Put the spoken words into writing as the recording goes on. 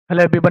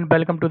Hello everyone,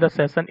 welcome to the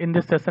session. In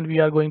this session, we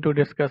are going to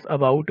discuss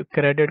about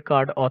credit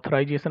card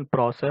authorization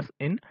process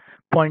in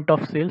point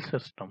of sale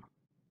system.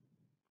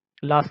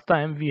 Last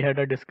time we had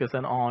a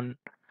discussion on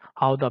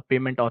how the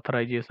payment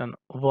authorization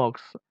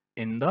works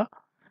in the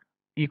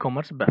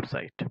e-commerce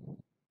website.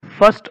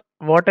 First,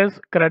 what is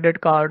credit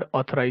card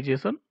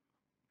authorization?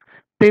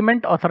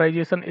 Payment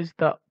authorization is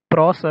the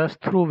process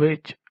through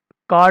which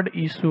card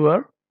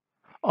issuer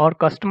or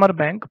customer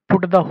bank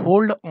put the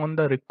hold on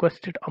the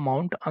requested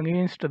amount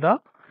against the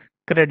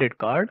credit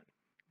card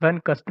when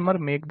customer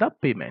make the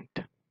payment.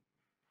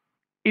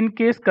 In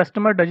case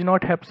customer does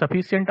not have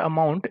sufficient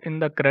amount in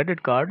the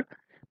credit card,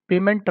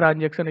 payment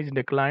transaction is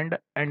declined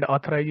and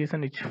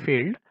authorization is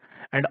failed,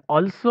 and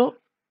also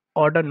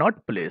order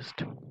not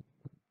placed.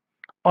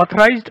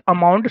 Authorized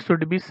amount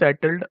should be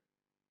settled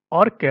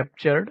or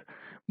captured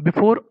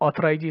before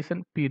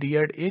authorization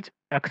period is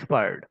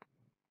expired.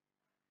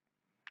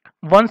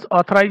 Once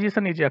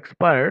authorization is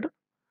expired,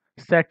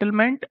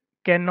 settlement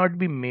cannot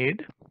be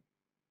made.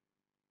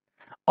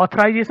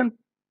 Authorization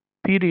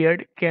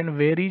period can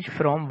vary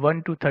from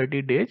 1 to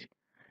 30 days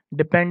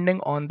depending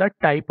on the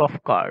type of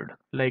card.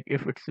 Like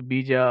if it's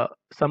Visa,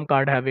 some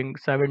card having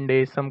 7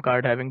 days, some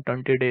card having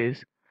 20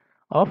 days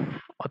of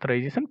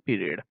authorization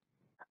period.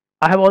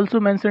 I have also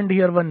mentioned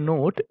here one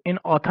note. In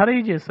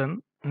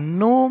authorization,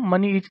 no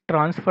money is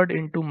transferred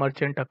into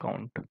merchant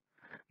account.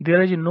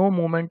 There is no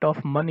movement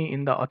of money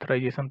in the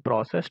authorization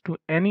process to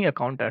any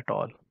account at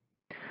all.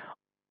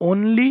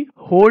 Only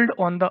hold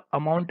on the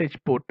amount is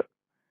put,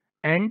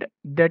 and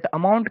that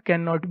amount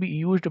cannot be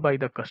used by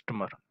the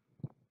customer,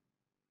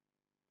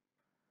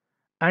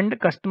 and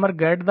customer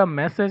get the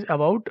message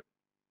about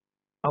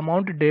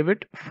amount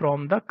debit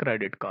from the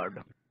credit card.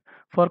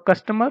 For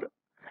customer,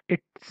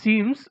 it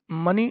seems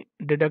money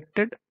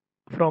deducted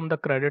from the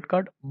credit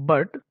card,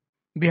 but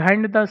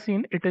behind the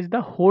scene it is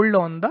the hold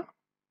on the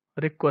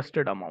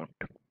requested amount.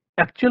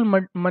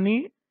 Actual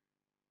money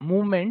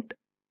movement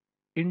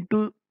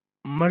into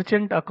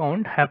merchant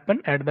account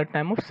happen at the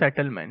time of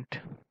settlement,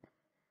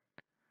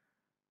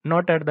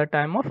 not at the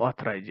time of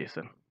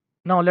authorization.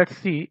 Now let's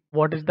see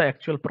what is the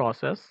actual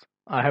process.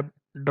 I have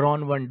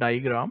drawn one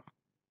diagram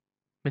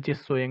which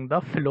is showing the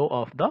flow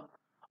of the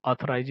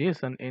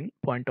authorization in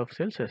point of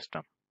sale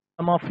system.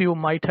 Some of you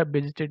might have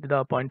visited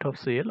the point of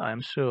sale, I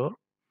am sure,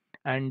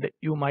 and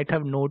you might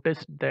have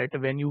noticed that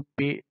when you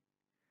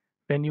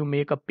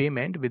make a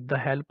payment with the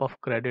help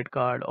of credit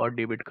card or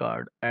debit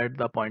card at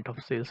the point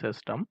of sale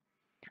system,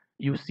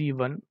 you see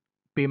one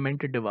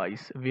payment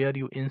device where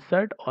you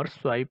insert or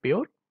swipe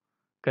your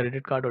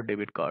credit card or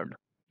debit card.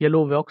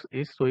 Yellow box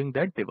is showing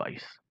that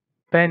device.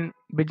 When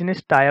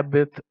business tie up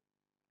with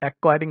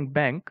acquiring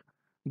bank,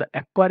 the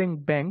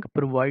acquiring bank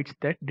provides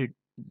that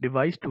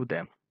device to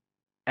them.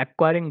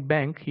 Acquiring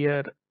bank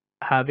here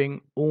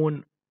having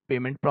own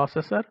payment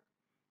processor,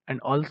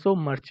 and also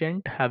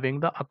merchant having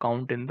the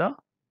account in the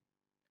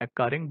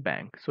acquiring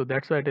bank. So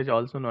that's why it is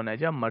also known as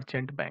a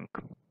merchant bank.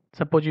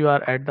 Suppose you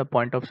are at the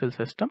point of sale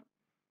system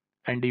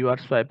and you are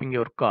swiping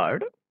your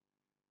card.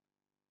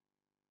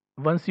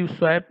 Once you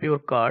swipe your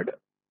card,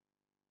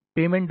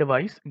 payment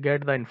device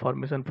get the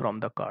information from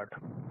the card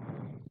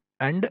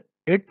and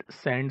it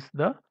sends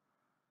the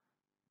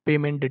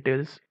payment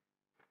details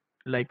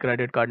like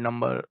credit card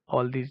number,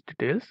 all these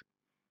details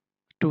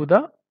to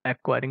the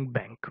acquiring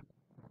bank.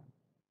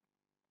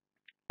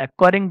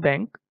 Acquiring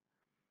bank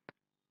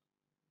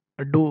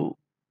do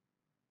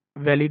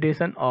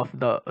validation of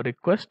the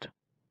request,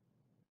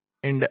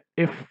 and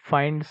if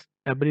finds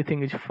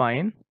everything is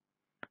fine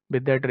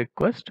with that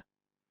request,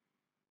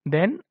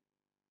 then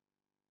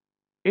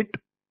it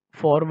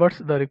forwards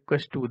the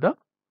request to the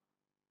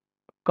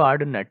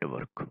card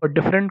network. For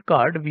different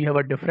card, we have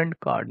a different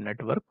card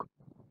network.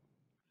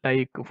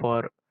 Like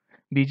for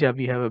Visa,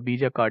 we have a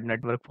Visa card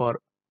network. For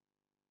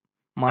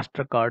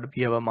MasterCard,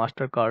 we have a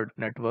MasterCard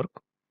network.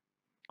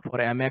 For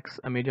Amex,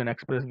 Amazon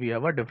Express, we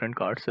have a different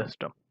card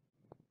system.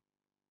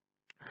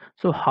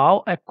 So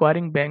how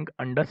acquiring bank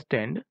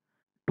understand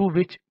to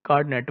which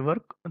card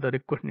network the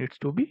request needs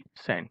to be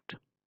sent?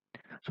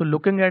 So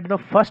looking at the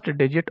first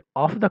digit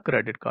of the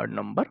credit card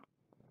number,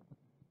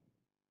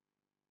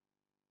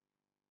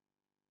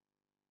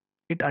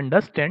 it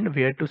understand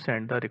where to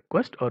send the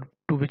request or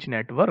to which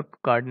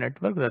card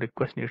network the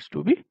request needs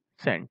to be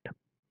sent.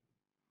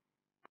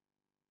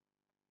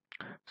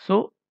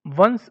 So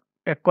once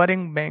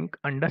acquiring bank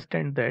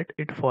understand that,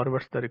 it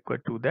forwards the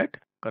request to that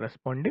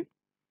corresponding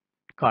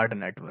card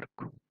network.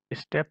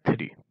 Step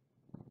 3.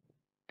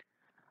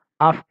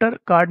 After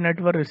card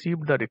network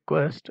received the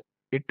request,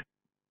 it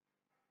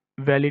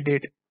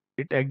validate,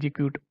 it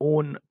execute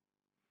own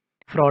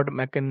fraud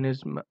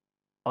mechanism,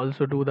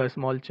 also do the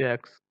small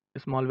checks,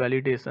 small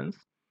validations.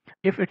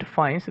 If it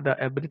finds that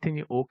everything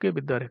is okay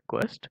with the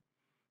request,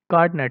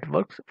 card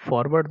networks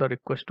forward the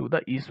request to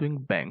the issuing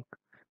bank,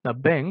 the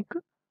bank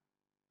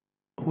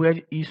who has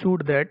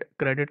issued that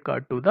credit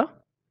card to the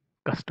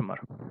customer.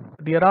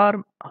 There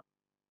are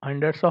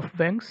hundreds of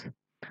banks.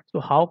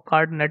 So how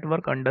card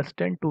network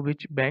understand to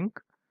which bank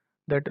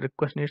that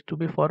request needs to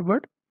be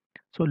forwarded?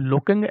 So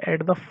looking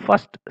at the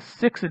first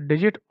 6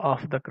 digit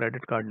of the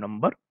credit card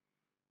number,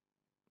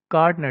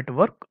 card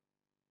network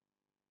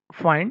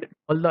find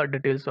all the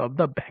details of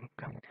the bank.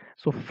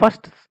 So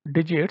first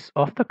digits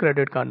of the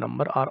credit card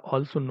number are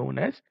also known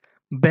as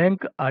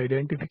bank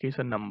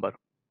identification number.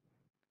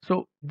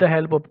 So the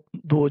help of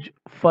those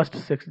first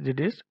 6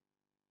 digits,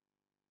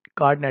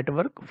 card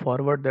network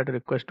forward that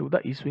request to the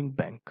issuing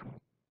bank.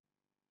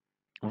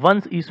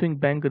 Once issuing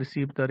bank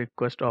receives the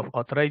request of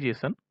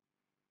authorization,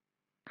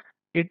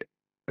 it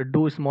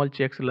do small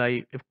checks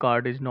like if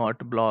card is not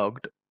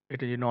blocked,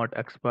 it is not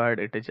expired,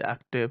 it is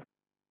active,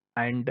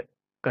 and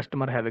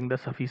customer having the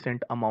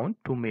sufficient amount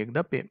to make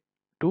the payment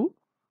to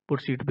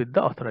proceed with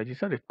the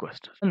authorization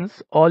request.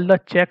 Once all the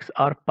checks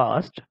are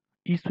passed,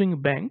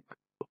 issuing bank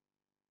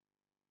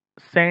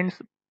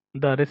sends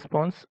the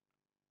response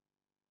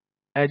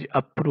as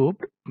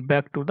approved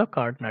back to the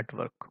card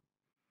network.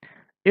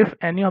 If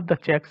any of the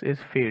checks is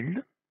failed,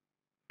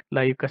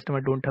 like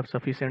customer don't have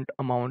sufficient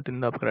amount in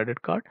the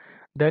credit card,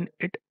 then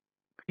it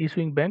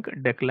issuing bank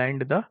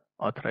declined the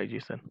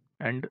authorization,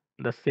 and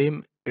the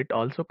same it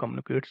also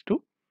communicates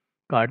to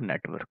card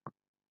network.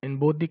 In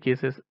both the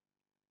cases,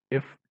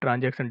 if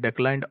transaction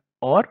declined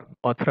or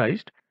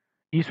authorized,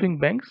 issuing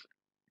banks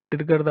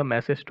trigger the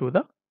message to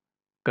the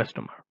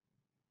customer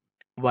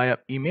via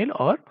email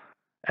or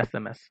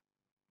SMS.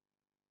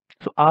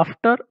 So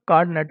after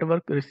card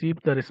network receives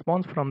the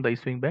response from the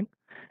issuing bank,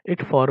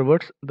 it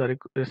forwards the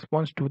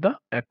response to the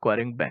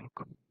acquiring bank.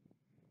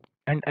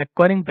 And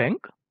acquiring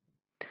bank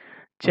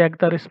check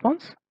the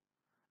response,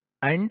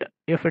 and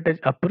if it is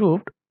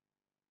approved,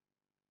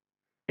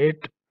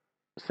 it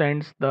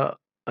sends the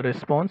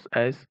response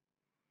as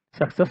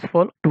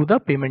successful to the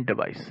payment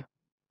device.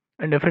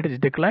 And if it is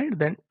declined,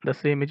 then the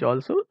same is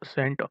also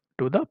sent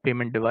to the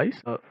payment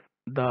device.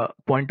 The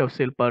point of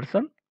sale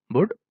person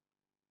would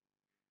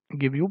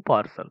give you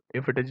parcel.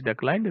 If it is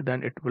declined,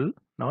 then it will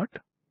not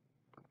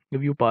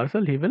give you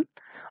parcel. He will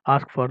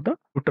ask for the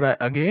to try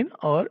again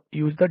or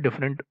use the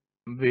different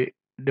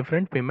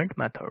payment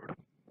method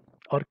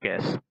or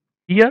cash.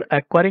 Here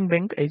acquiring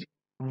bank is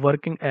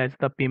working as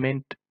the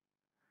payment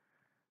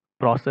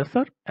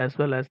processor as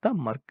well as the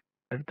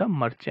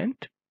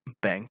merchant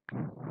bank.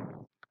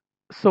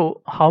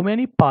 So how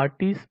many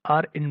parties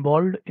are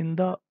involved in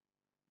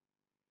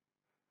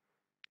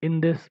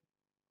this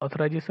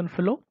authorization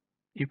flow?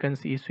 You can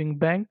see issuing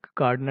bank,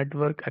 card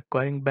network,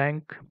 acquiring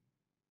bank,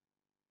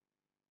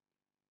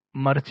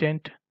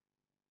 merchant,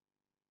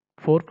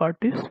 4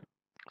 parties.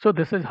 So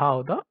this is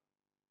how the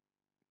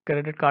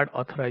credit card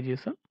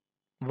authorization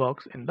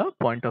works in the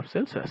point of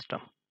sale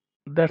system.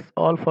 That's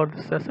all for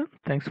this session.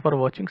 Thanks for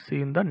watching. See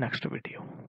you in the next video.